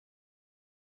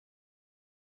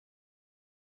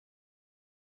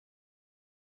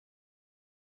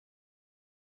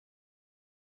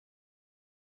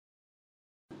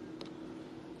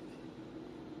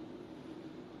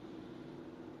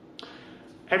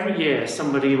Every year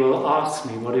somebody will ask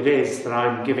me what it is that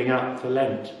I'm giving up for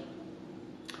Lent.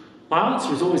 My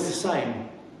answer is always the same: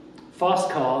 fast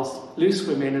cars, loose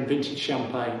women and vintage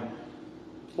champagne.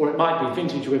 Or it might be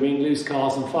vintage women, loose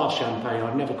cars and fast champagne,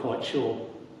 I'm never quite sure.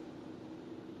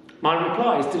 My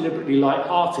reply is deliberately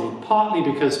light-hearted, partly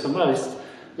because for most,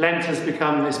 Lent has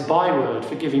become this byword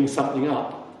for giving something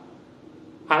up.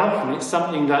 And often it's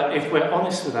something that, if we're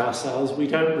honest with ourselves, we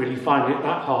don't really find it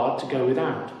that hard to go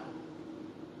without.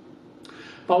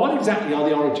 But what exactly are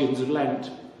the origins of Lent?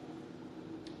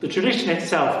 The tradition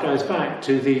itself goes back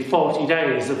to the 40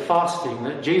 days of fasting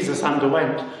that Jesus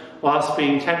underwent whilst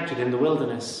being tempted in the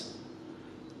wilderness,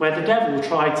 where the devil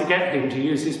tried to get him to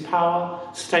use his power,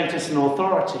 status and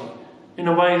authority in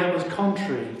a way that was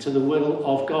contrary to the will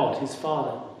of God, his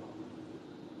Father.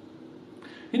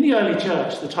 In the early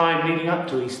church, the time leading up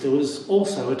to Easter was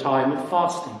also a time of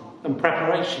fasting and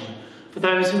preparation for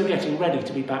those who were getting ready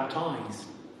to be baptised.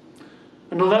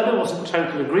 And although there wasn't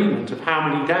total agreement of how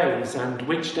many days and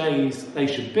which days they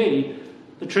should be,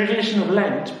 the tradition of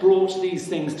Lent brought these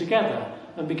things together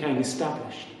and became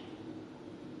established.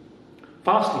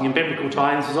 Fasting in biblical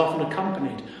times was often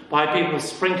accompanied by people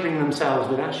sprinkling themselves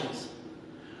with ashes.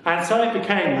 And so it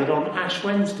became that on Ash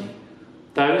Wednesday,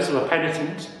 those who were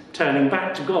penitent, turning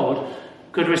back to God,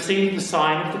 could receive the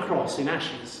sign of the cross in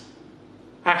ashes.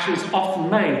 Ashes often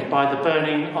made by the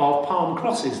burning of palm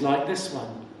crosses like this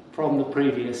one from the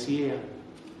previous year.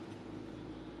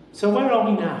 So where are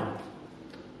we now?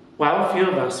 Well, few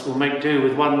of us will make do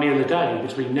with one meal a day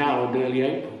between now and early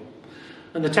April.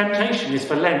 And the temptation is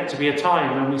for Lent to be a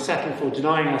time when we settle for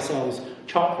denying ourselves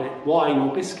chocolate, wine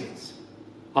or biscuits.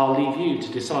 I'll leave you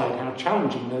to decide how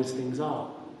challenging those things are.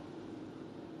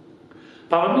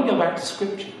 But when we go back to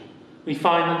Scripture, we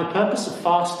find that the purpose of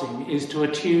fasting is to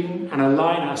attune and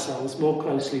align ourselves more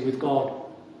closely with God.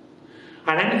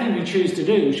 And anything we choose to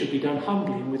do should be done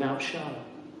humbly and without show.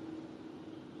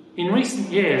 In recent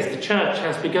years, the Church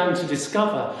has begun to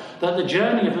discover that the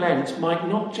journey of Lent might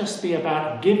not just be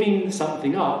about giving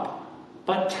something up,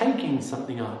 but taking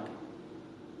something up.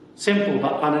 Simple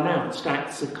but unannounced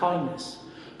acts of kindness,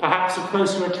 perhaps a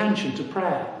closer attention to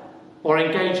prayer, or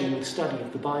engaging with study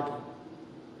of the Bible.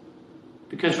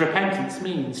 Because repentance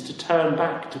means to turn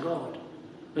back to God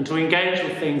and to engage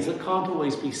with things that can't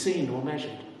always be seen or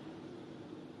measured.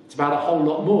 It's about a whole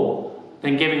lot more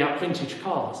than giving up vintage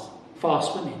cars,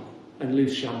 fast women and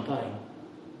loose champagne.